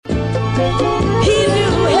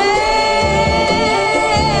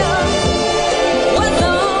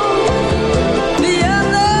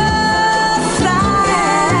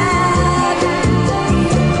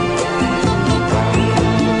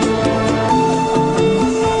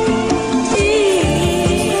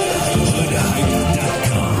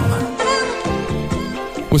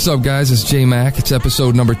What's up, guys? It's J-Mac. It's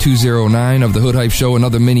episode number 209 of the Hood Hype Show,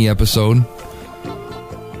 another mini episode.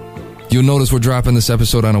 You'll notice we're dropping this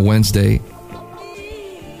episode on a Wednesday.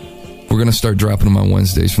 We're going to start dropping them on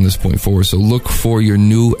Wednesdays from this point forward, so look for your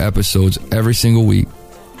new episodes every single week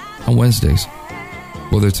on Wednesdays.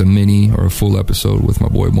 Whether it's a mini or a full episode with my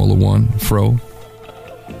boy Mola One, Fro,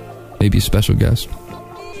 maybe a special guest.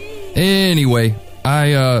 Anyway,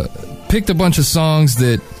 I picked a bunch of songs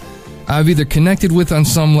that I've either connected with on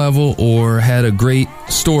some level or had a great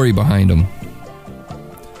story behind them.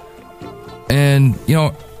 And, you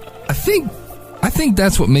know, I think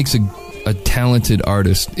that's what makes a talented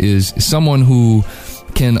artist, is someone who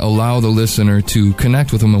can allow the listener to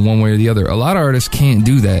connect with them in one way or the other. A lot of artists can't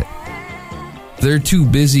do that. They're too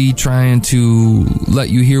busy trying to let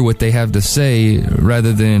you hear what they have to say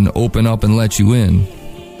rather than open up and let you in.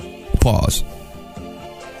 Pause.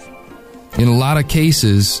 In a lot of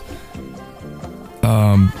cases,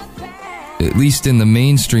 at least in the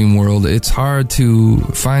mainstream world, it's hard to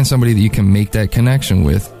find somebody that you can make that connection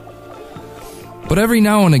with. But every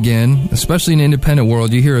now and again, especially in the independent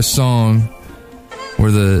world, you hear a song where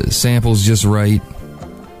the sample's just right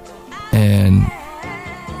and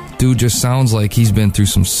dude just sounds like he's been through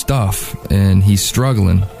some stuff and he's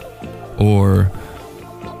struggling, or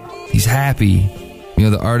he's happy. You know,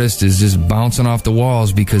 the artist is just bouncing off the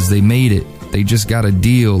walls because they made it. They just got a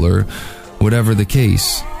deal, or whatever the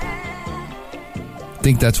case. I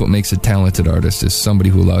think that's what makes a talented artist, is somebody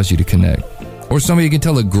who allows you to connect. Or somebody who can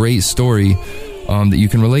tell a great story that you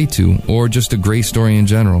can relate to, or just a great story in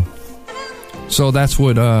general. So that's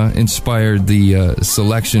what inspired the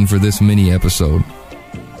selection for this mini episode.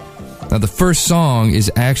 Now, the first song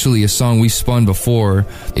is actually a song we spun before.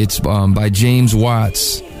 It's by James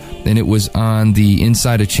Watts, and it was on the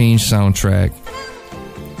Inside a Change soundtrack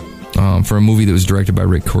for a movie that was directed by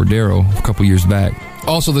Rick Cordero a couple years back.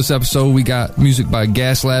 Also, this episode, we got music by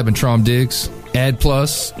Gas Lab and Trom Diggs, Ad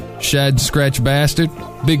Plus, Shad Scratch Bastard,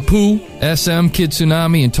 Big Pooh, SM, Kid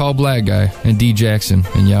Tsunami, and Tall Black Guy, and D Jackson,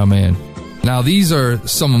 and Yeah Man. Now, these are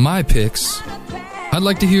some of my picks. I'd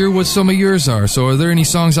like to hear what some of yours are. So are there any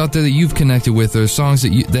songs out there that you've connected with, or songs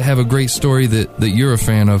that have a great story that you're a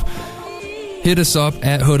fan of? Hit us up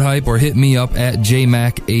at Hood Hype, or hit me up at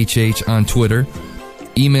JMacHH on Twitter.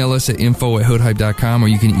 Email us at info@hoodhype.com, or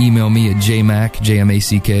you can email me at jmac,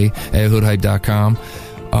 JMACK, at hoodhype.com.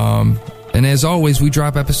 And as always, we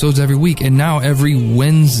drop episodes every week, and now every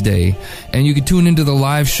Wednesday. And you can tune into the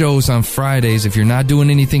live shows on Fridays. If you're not doing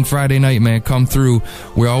anything Friday night, man, come through.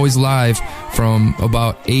 We're always live from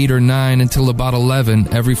about 8 or 9 until about 11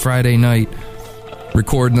 every Friday night,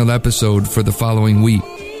 recording an episode for the following week.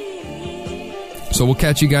 So we'll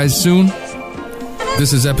catch you guys soon.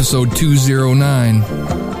 This is episode 209,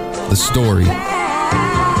 The Story.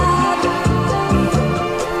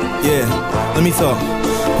 Yeah, let me talk.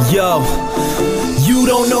 Yo, you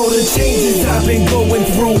don't know the changes I've been going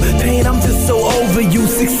through. Pain, I'm just so over you.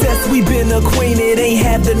 Success, we've been acquainted. Ain't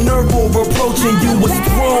had the nerve of approaching you. Was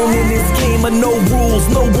thrown in this game of no rules,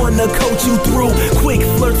 no one to coach you through. Quick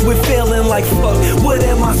flirts with failing like fuck, what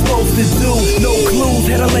am I supposed to do? No clues,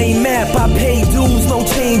 had a lame map, I paid dues, no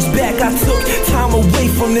change back. I took time away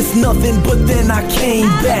from this nothing, but then I came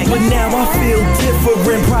back. But now I feel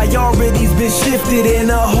different, priorities been shifted in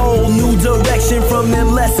a whole new direction. From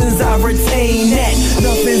them lessons I retain that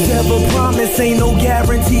nothing's ever promised, ain't no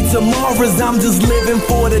guarantee tomorrow's. I'm just living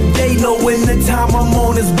for the day, knowing the time I'm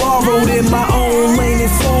on is borrowed. In my own lane,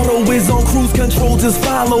 and sorrow is on cruise control, just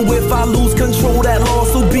follow. If I lose control, that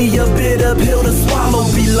loss will be a bitter pill to swallow.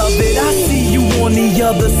 Beloved, I see you on the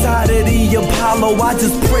other side of the Apollo. I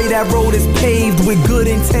just pray that road is paved with good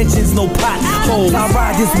intentions, no potholes. I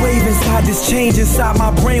ride this wave inside this change inside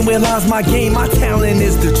my brain, where lies my game. My talent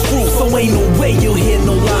is the truth, so ain't no way you'll hear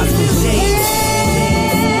no lies from James.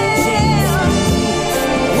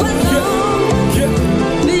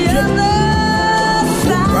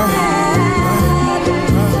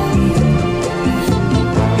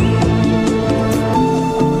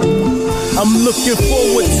 I'm looking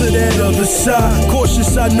forward to that other side.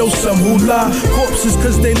 Cautious, I know some who lie. Corpses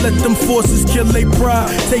cause they let them forces kill their pride.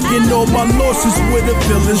 Taking all my losses with a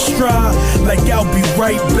villain stride. Like I'll be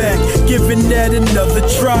right back, giving that another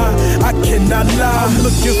try. I cannot lie, I'm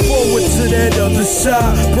looking forward to that other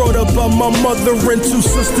side. Brought up by my mother and two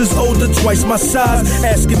sisters older, twice my size.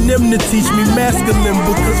 Asking them to teach me masculine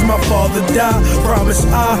because my father died. Promise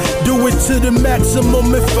I do it to the maximum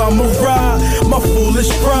if I'm a ride. My foolish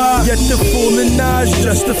pride, yet the foolish and I's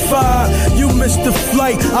justified. You missed the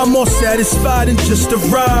flight, I'm all satisfied and just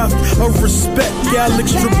arrived. A respect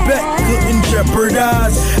Alex Trebek couldn't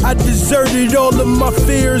jeopardize. I deserted all of my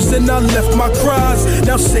fears and I left my cries.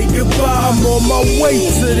 Now say goodbye, I'm on my way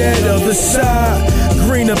to that other side.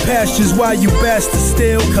 Greener pastures while you bastards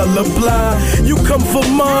still colorblind. You come for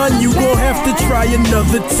mine, you gon' have to try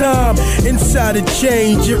another time. Inside a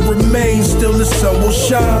change, it remains, still the sun will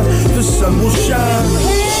shine. The sun will shine,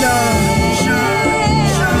 shine, shine.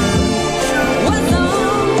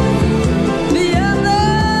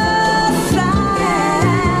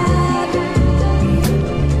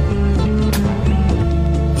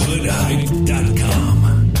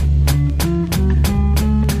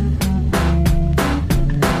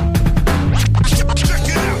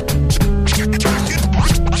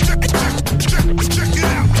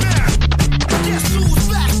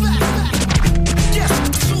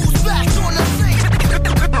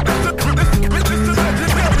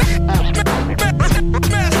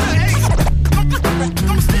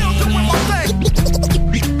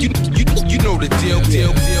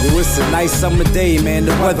 Nice summer day, man,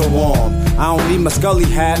 the weather warm. I don't need my Scully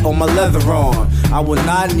hat or my leather on. I will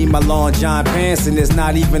not need my long john pants, and there's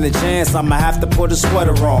not even a chance I'ma have to put a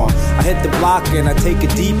sweater on. I hit the block and I take a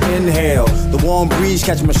deep inhale. The warm breeze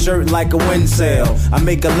catch my shirt like a wind sail. I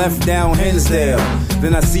make a left down Hinsdale.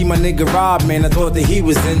 Then I see my nigga Rob, man, I thought that he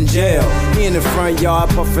was in jail. He in the front yard,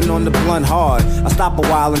 puffing on the blunt hard. I stop a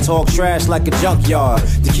while and talk trash like a junkyard.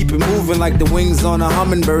 To keep it moving like the wings on a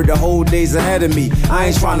hummingbird, the whole day's ahead of me. I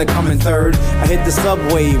ain't trying to come in third. I hit the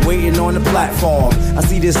subway, waiting on the platform. I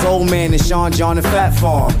see this old man in Sean John and Fat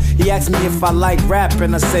Farm. He asks me if I like rap,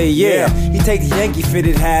 and I say yeah. He takes the Yankee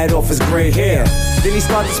fitted hat off his gray hair. Then he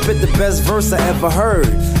started to spit the best verse I ever heard.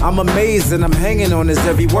 I'm amazed and I'm hanging on his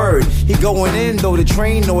every word. He going in though the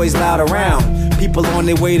train noise loud around. People on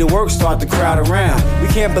their way to work start to crowd around. We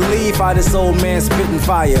can't believe how this old man spitting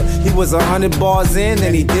fire. He was 100 bars in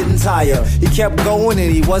and he didn't tire. He kept going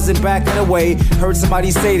and he wasn't backing away. Heard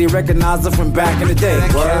somebody say they recognized him from back in the day.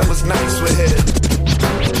 That cat was nice with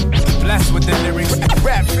it. Blessed with the lyrics.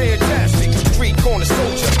 Rap fantastic. Street corner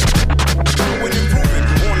soldier. Doing improvement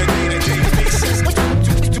on a day-to-day basis.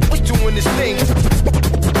 Doing this thing.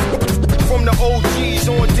 From the OGs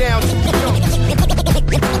on down to the young.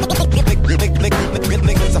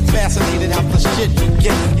 Niggas are fascinated how the shit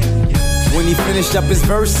get. When he finished up his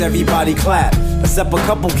verse, everybody clapped. Except a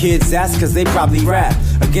couple kids asked cause they probably rap.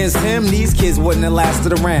 Against him, these kids wouldn't have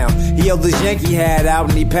lasted around. He held his Yankee hat out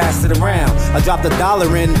and he passed it around. I dropped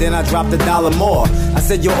 $1 in, then I dropped $1 more. I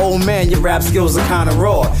said, yo, old man, your rap skills are kinda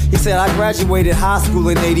raw. He said, I graduated high school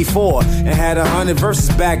in '84 and had 100 verses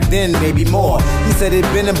back then, maybe more. He said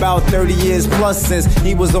it'd been about 30 years plus since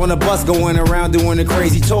he was on a bus going around doing a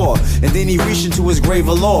crazy tour. And then he reached into his grave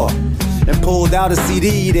of lore and pulled out a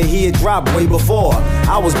CD that he had dropped way before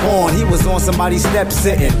I was born. He was on somebody's step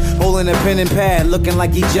sitting, holding a pen and pad, looking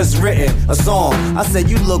like he just written a song. I said,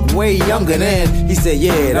 you look way younger then. He said,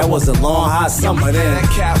 yeah, that was a long hot summer then.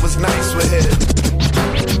 That cat was nice with it.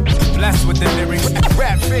 Blessed with the lyrics.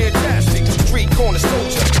 Rap fantastic. Street corner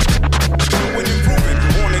soldier. Doing improvement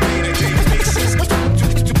on a day-to-day basis.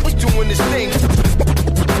 Doing this thing.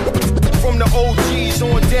 From the OGs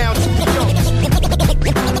on down to the young.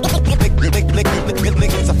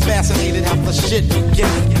 Niggas are fascinated how the shit get.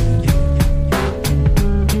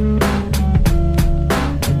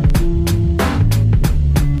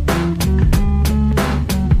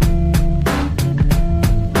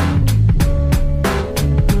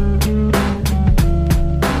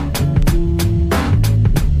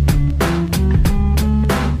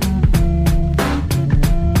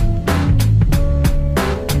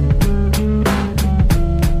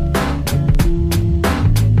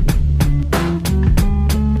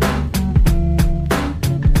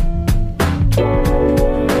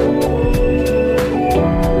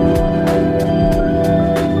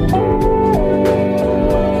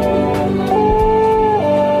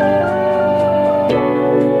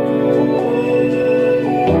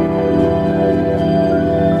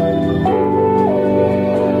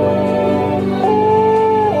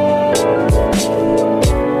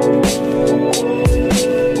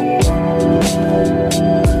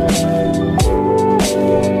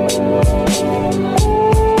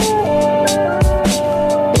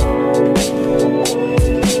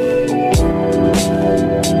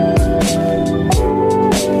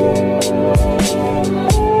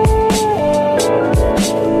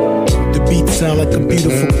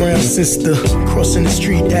 Sister, crossing the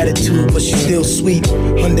street attitude, but she's still sweet.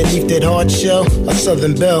 Underneath that hard shell, a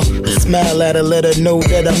Southern belle. I smile at her, let her know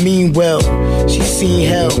that I mean well. She's seen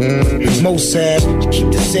hell, most have.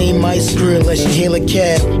 Keep the same ice grill as she hail a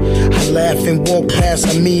cab. I laugh and walk past,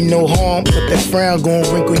 I mean no harm, but that frown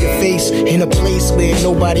gon' wrinkle your face in a place where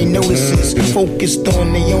nobody notices. Focused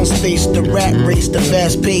on their own space, the rat race, the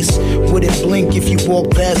fast pace. Would it blink if you walk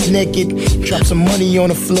past naked? Drop some money on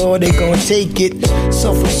the floor, they gon' take it.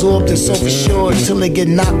 Self-absorbed and self-assured till they get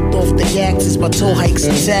knocked off the axis by toll hikes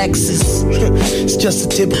and taxes. It's just a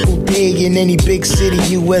typical day in any big city,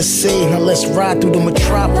 USA. Now let's ride through the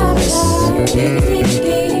metropolis,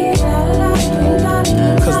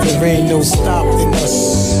 cause there ain't no stopping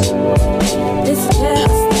us.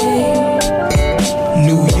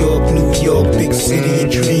 New York, New York, big city of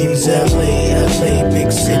dreams. LA, LA,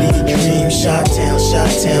 big city of dreams. Chi-town,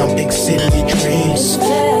 Chi-town, big city of dreams.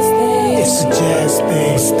 It's a jazz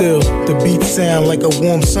thing. Still, the beats sound like a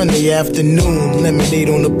warm Sunday afternoon. Lemonade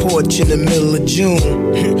on the porch in the middle of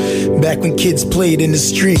June. Back when kids played in the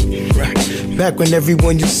street. Back when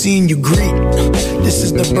everyone you seen you greet. This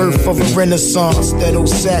is the birth of a renaissance. That old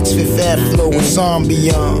sax, Fifth Ave flow with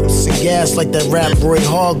ambiance. And gas like that rap Roy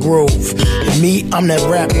Hargrove. And me, I'm that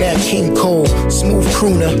rap Nat King Cole. Smooth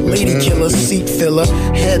crooner, lady killer, seat filler,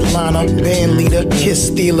 headliner, band leader, kiss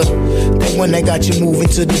stealer. That one that got you moving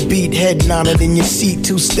to the beat. Head nodded in your seat,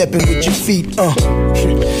 two-stepping with your feet.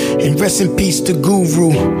 And rest in peace to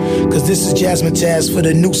Guru. Cause this is Jasmine Taz for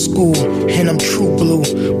the new school. And I'm true blue,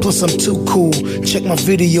 plus I'm too cool. Check my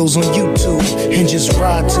videos on YouTube and just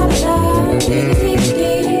ride to it.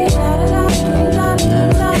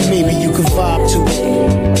 And maybe you can vibe to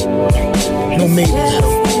it. No maybe.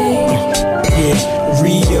 Yeah,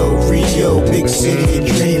 Rio, big city of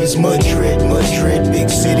dreams. Madrid, big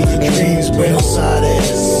city of dreams. Buenos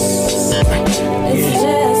Aires.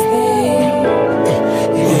 Yeah.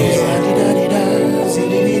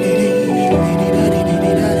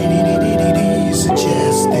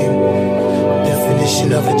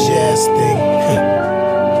 Of a jazz thing.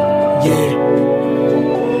 Yeah.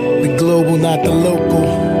 The global, not the local.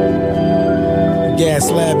 Gas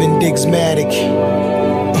Lab and Digsmatic.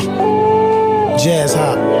 Jazz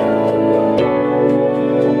hop.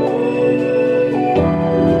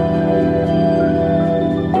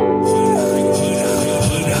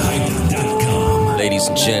 Ladies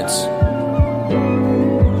and gents,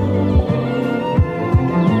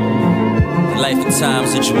 the life and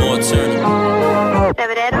times of Jamal Turner. You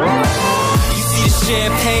see the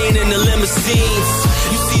champagne and the limousines.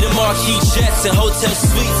 You see the marquee jets and hotel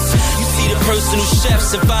suites. You see the personal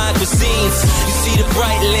chefs and fine cuisines. You see the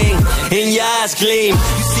Breitling in your eyes gleam.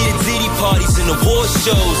 You see the Diddy parties and award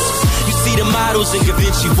shows. You see the models in Da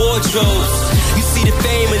Vinci wardrobes. You see the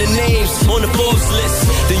fame and the names on the Forbes list.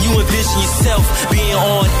 Then you envision yourself being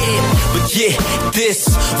on it. But yeah, this,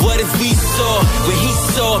 what if we saw what he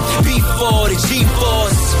saw before the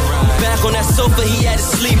G-Force? Back on that sofa he had to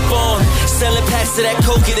sleep on. Selling packs of that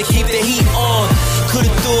coke to keep the heat on. Could've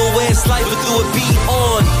threw away his life but threw a beat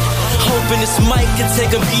on. Hoping this mic can take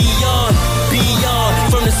him beyond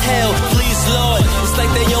from this hell, please Lord. It's like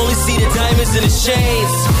they only see the diamonds and the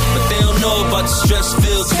chains, but they don't know about the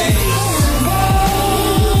stress-filled days.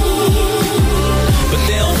 But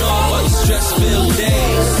they don't know about the stress-filled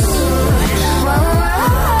days.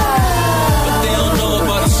 But they don't know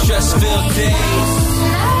about the stress-filled days.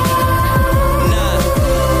 Nah,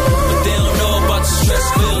 but they don't know about the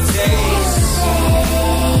stress-filled days.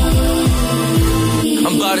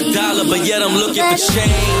 I'm about $1, but yet I'm looking for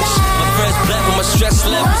change. My friends black, but my stress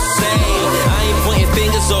level the same. I ain't pointing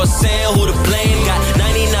fingers or saying who to blame. Got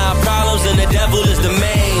 99 problems and the devil is the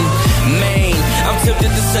main. I'm tempted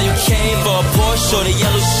to say you came for a Porsche or the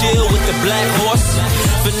yellow shield with the black horse.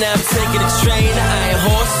 But now I'm taking a train to Iron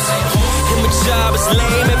Horse. And my job is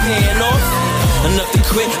lame and paying off. Enough to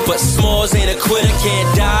quit, but Smalls ain't a quitter. Can't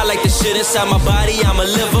die like the shit inside my body, I'm a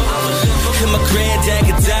liver. And my granddad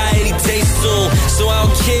could die any day soon. So I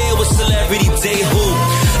don't care what celebrity they who,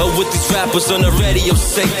 or what these rappers on the radio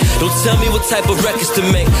say. Don't tell me what type of records to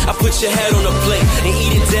make. I put your head on a plate and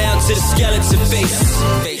eat it down to the skeleton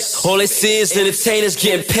face. All they see is entertainers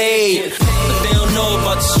getting paid, but they don't know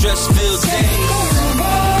about the stress-filled days.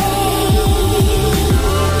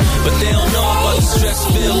 But they don't know about the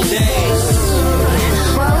stress-filled days.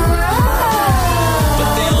 But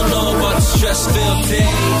they don't know about the stress-filled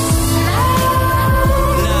days.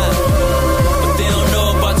 Nah, but they don't know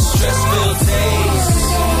about the stress-filled days.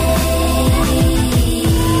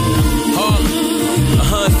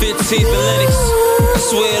 115th and Lennox,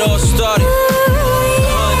 that's where it all started.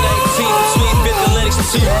 119th between 5th and Lennox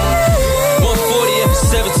 2. 140th and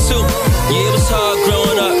 72. Yeah, it was was hard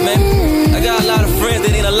growing up, man. I got a lot of friends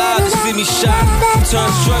that ain't alive to see me shine. Turn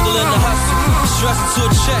struggle into hustle, stress into a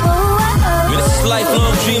check. Man, this is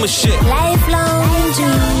lifelong dreamer shit. Lifelong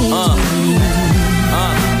dream.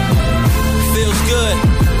 Feels good.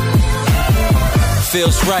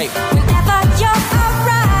 Feels right. Whenever you're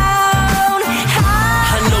around,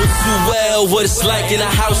 I know too well what it's like in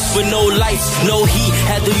a house with no lights, no heat.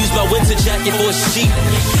 Had to use my winter jacket for a sheet.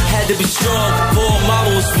 Had to be strong, poor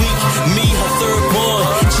mama was weak. Me, her third born,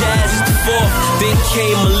 Jazz is the fourth. Then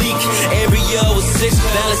came Malik, Ariel was 6,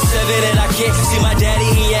 now it's 7. And I can't see my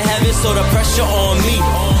daddy in heaven, so the pressure on me.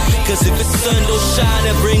 Cause if the sun don't shine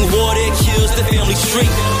and bring water, it kills the family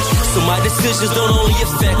tree. So my decisions don't only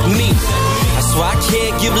affect me. That's why I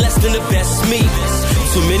can't give less than the best me.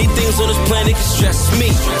 Too many things on this planet can stress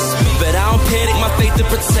me, but I don't panic, my faith to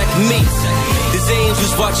protect me. There's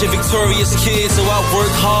angels watching victorious kids, so I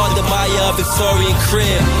work hard to buy a Victorian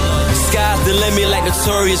crib. Sky's the limit like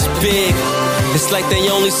Notorious Big. It's like they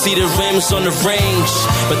only see the rims on the range,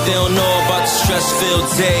 but they don't know about the stress-filled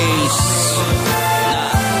days.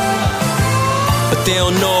 But they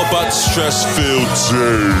don't know about the stress-filled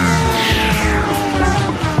days.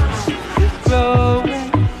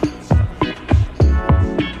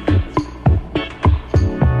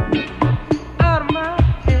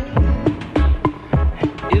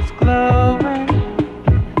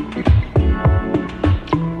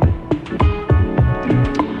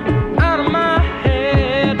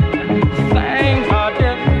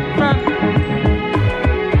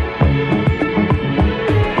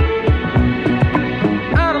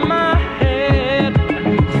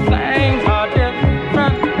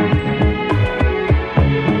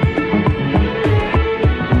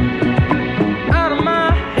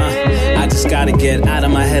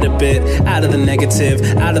 Out of the negative,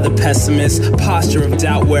 out of the pessimist posture of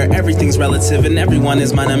doubt where everything's relative and everyone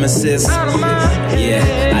is my nemesis.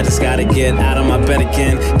 Yeah, I just gotta get out of my bed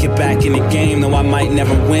again, get back in the game, though I might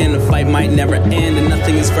never win, the fight might never end, and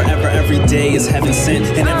nothing is forever, every day is heaven sent,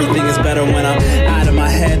 and everything is better when I'm out of my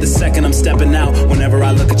head, the second I'm stepping out, whenever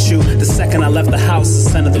I look at you, the second I left the house, the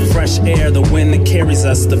scent of the fresh air, the wind that carries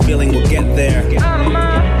us, the feeling will get there.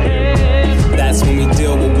 That's when we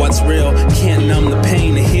deal with what's real. Can't numb the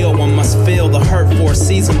pain to heal. One must feel the hurt for a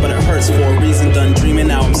season, but it hurts for a reason. Done dreaming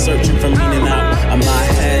now, I'm searching for meaning out of my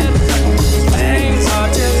head. Things are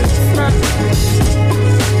different.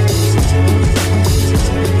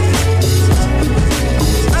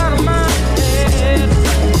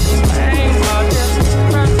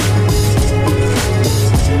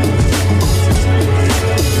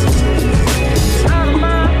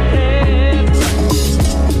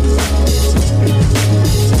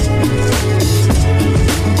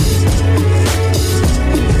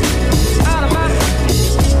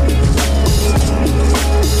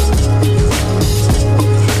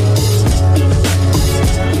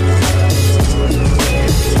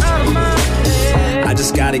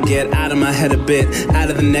 To get out of my head a bit, out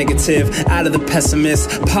of the negative, out of the pessimist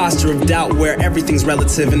posture of doubt where everything's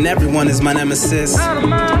relative and everyone is my nemesis.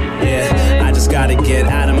 Yeah, I just gotta get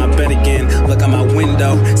out of my bed again, look out my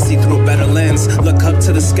window, see through a better lens, look up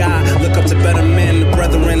to the sky, look up to better men, the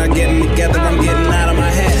brethren are getting together, I'm getting out of my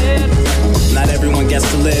head. Not everyone gets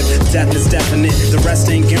to live, death is definite, the rest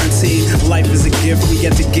ain't guaranteed, life is a gift we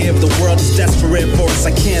get to give, the world is desperate for us,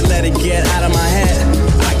 I can't let it get out of my head.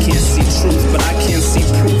 I can't see truth, but I can see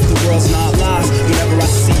proof the world's not lost. Whenever I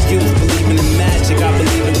see you believing in magic, I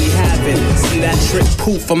believe that we have it. See that trick,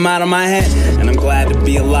 poof, I'm out of my head. And I'm glad to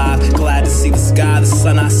be alive, glad to see the sky, the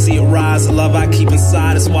sun, I see it rise. The love I keep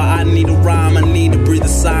inside, that's why I need a rhyme. I need to breathe a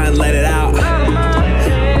sigh and let it out.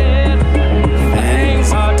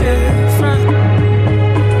 Things are different.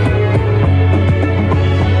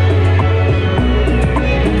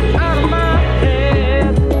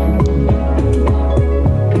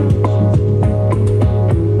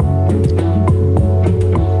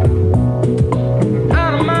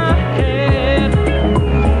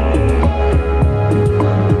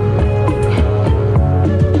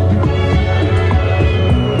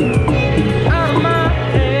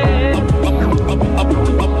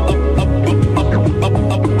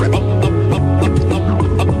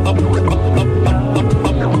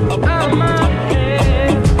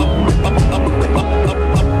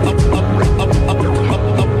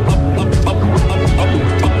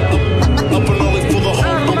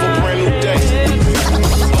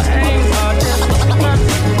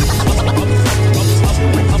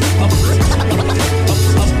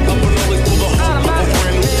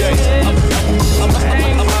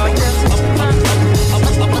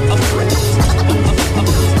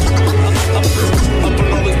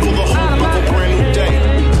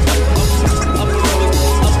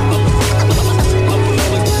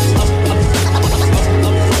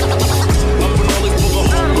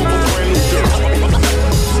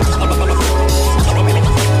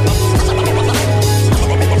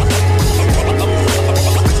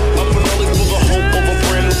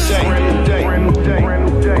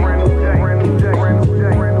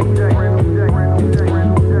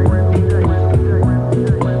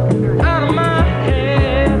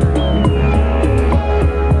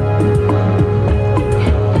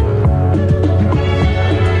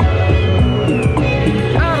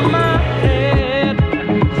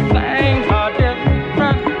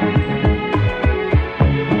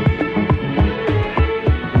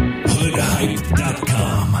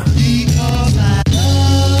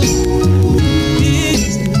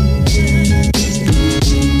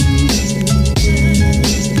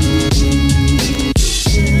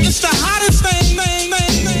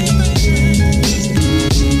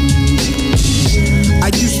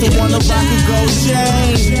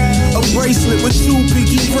 bracelet with 2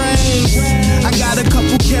 pinky rings. I got a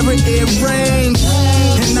couple carat earrings,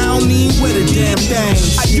 and I don't even wear the damn thing.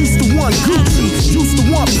 I used to want Gucci, used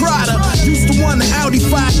to want Prada, used to want an Audi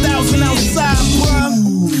 5000 outside,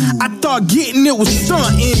 bruh. I thought getting it was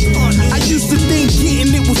stunting. I used to think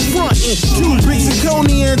getting it was frontin'. Cuban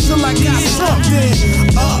zirconia until I got something.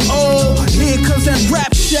 Uh-oh, here comes that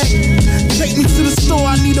rap check. Take me to the store,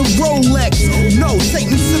 I need a Rolex. No, take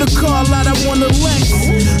me to the car lot, I want a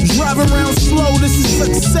Lex. Drive around slow, this is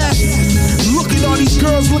success. Look at all these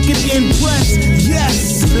girls looking impressed.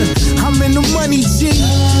 Yes, I'm in the money, G.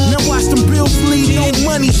 Now watch them bills bleed, no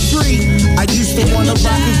money free. I used to wanna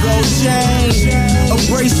rock a gold chain, a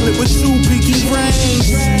bracelet with 2 pinky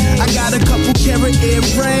rings. I got a couple carat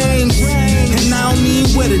earrings, and I don't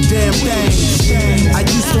even wear the damn thing. I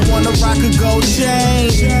used to wanna rock a gold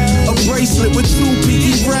chain, a bracelet with 2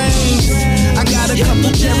 pinky rings. I got a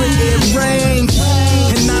couple carat earrings,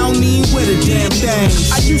 and I don't even wear the damn thing.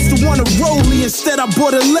 I used to want a Rollie, instead I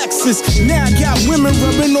bought a Lexus. Now I got women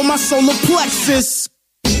rubbing on my solar plexus.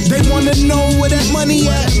 They wanna know where that money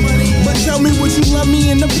at, but tell me would you love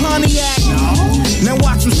me in the Pontiac? Now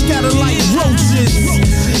watch them scatter like roaches.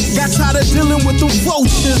 Got tired of dealing with the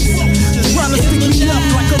vultures, trying to stick me up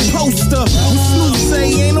like a poster. With Snoop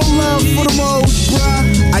say ain't no love for the most,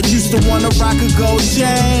 bruh. I used to wanna rock a gold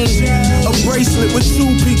chain, a bracelet with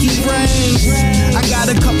 2 pinky rings. I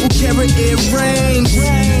got a couple carat earrings,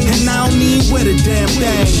 and I don't even wear the damn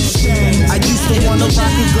thing. I used to wanna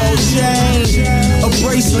rock a gold chain, a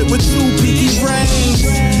bracelet with 2 pinky rings.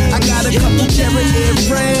 I got a couple carat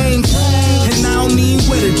earrings, and I don't even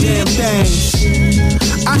wear the damn thing.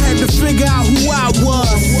 I had to figure out who I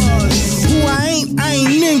was. Who I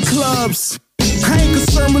ain't in clubs. I ain't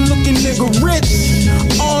concerned with looking nigga rich.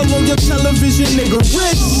 All on your television, nigga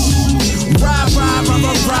rich. Rah, rah, rah,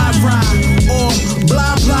 rah, rah, rah. Or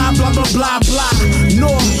blah, blah, blah, blah, blah, blah. No,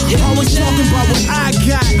 always talking about what I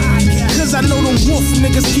got. Cause I know them wolf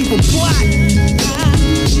niggas keep a block.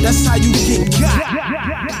 That's how you get got.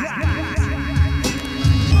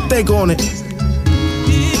 Think on it.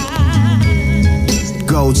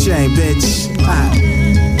 Gold chain, bitch.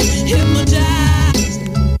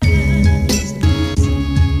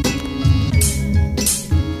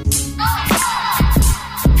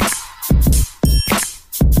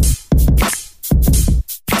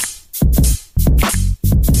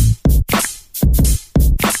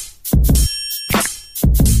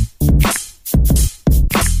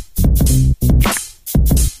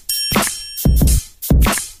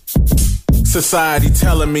 Society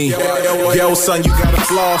telling me, yo son, you gotta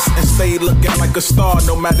floss and stay looking like a star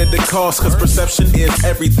no matter the cost, cause perception is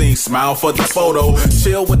everything. Smile for the photo,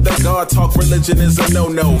 chill with the God talk, religion is a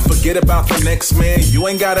no-no. Forget about the next man, you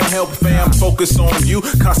ain't gotta help fam. Focus on you,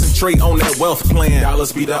 concentrate on that wealth plan.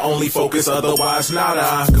 Dollars be the only focus, otherwise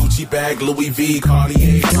nada. Gucci bag, Louis V,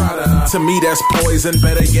 Cartier, Prada. To me that's poison,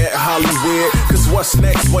 better yet Hollywood. Cause what's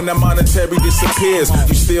next when the monetary disappears?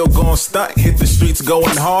 You still gon' stunt, hit the streets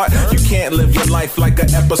going hard. You can't live your life like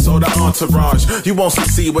an episode of Entourage. You won't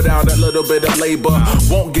succeed without a little bit of labor.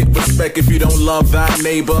 Won't get respect if you don't love thy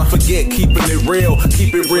neighbor. Forget keeping it real,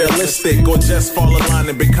 keep it realistic, or just fall in line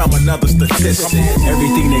and become another statistic.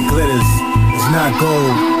 Everything that glitters is not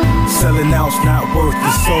gold. Selling out's not worth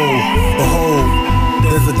the soul. Behold,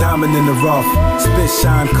 there's a diamond in the rough. Spit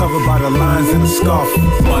shine covered by the lines in the scuff.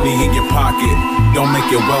 Money in your pocket, don't make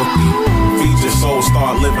you wealthy. Feed your soul,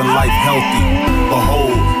 start living life healthy.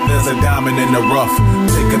 Behold, there's a diamond in the rough.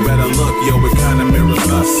 Take a better look, yo, it kinda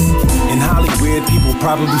mirrors us. In Hollywood, people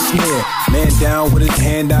probably sneer. Man down with his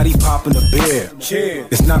hand out, he popping a beer. Cheer.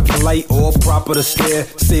 It's not polite or proper to stare.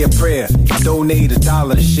 Say a prayer, donate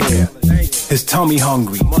 $1 to share. His tummy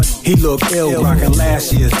hungry, he look ill. Rocking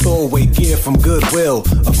last year's throwaway gear from Goodwill.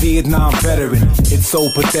 A Vietnam veteran, it's so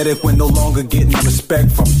pathetic when no longer getting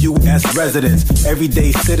respect from U.S. residents.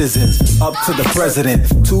 Everyday citizens, up to the president.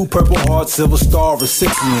 2 Purple Heart Silver Star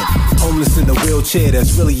recipient. Homeless in a wheelchair,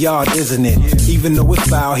 that's really odd, isn't it? Even though it's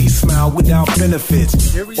foul, he smiled without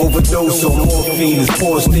benefits. Overdose on morphine, his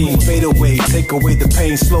pores steam. Fade away, take away the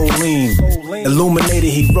pain, slow lean.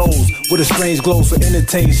 Illuminated, he rose with a strange glow to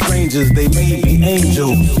entertain strangers. They may be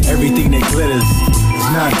angels. Everything that glitters is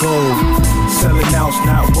not gold. Selling out's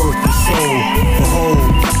not worth the soul. Behold,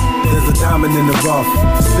 there's a diamond in the rough.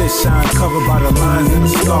 Spit shine covered by the lines in the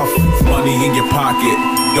scuff. Money in your pocket,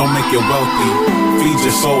 don't make you wealthy. Feed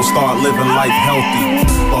your soul, start living life healthy.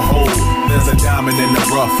 Behold, there's a diamond in the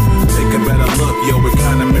rough. Take a better look, yo, it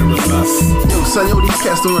kinda mirrors us. Yo, son, yo, these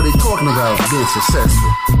cats don't know what they talking about being successful.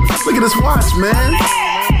 Look at this watch, man.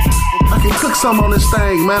 I can cook something on this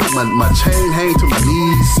thing, man. My chain hang to my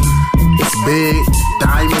knees. It's big,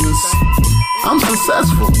 diamonds.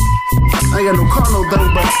 successful. I ain't got no car, no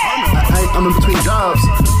dough, but I'm in between jobs.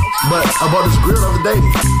 But I bought this grill the other day.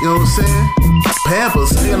 You know what I'm saying?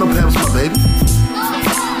 Pampers. I ain't got no Pampers for my baby.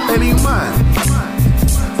 Ain't even mine.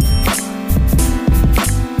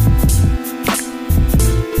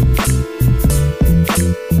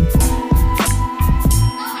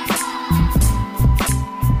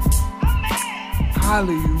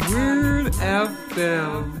 Hollywood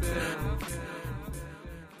FM.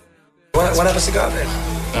 Want to have a cigar, man?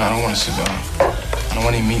 No, I don't want a cigar. I don't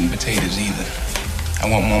want any meat and potatoes either. I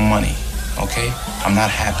want more money, okay? I'm not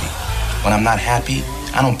happy. When I'm not happy,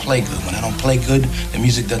 I don't play good. When I don't play good, the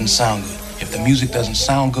music doesn't sound good. If the music doesn't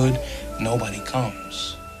sound good, nobody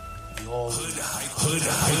comes. We all...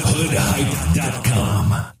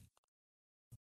 Hoodhype.com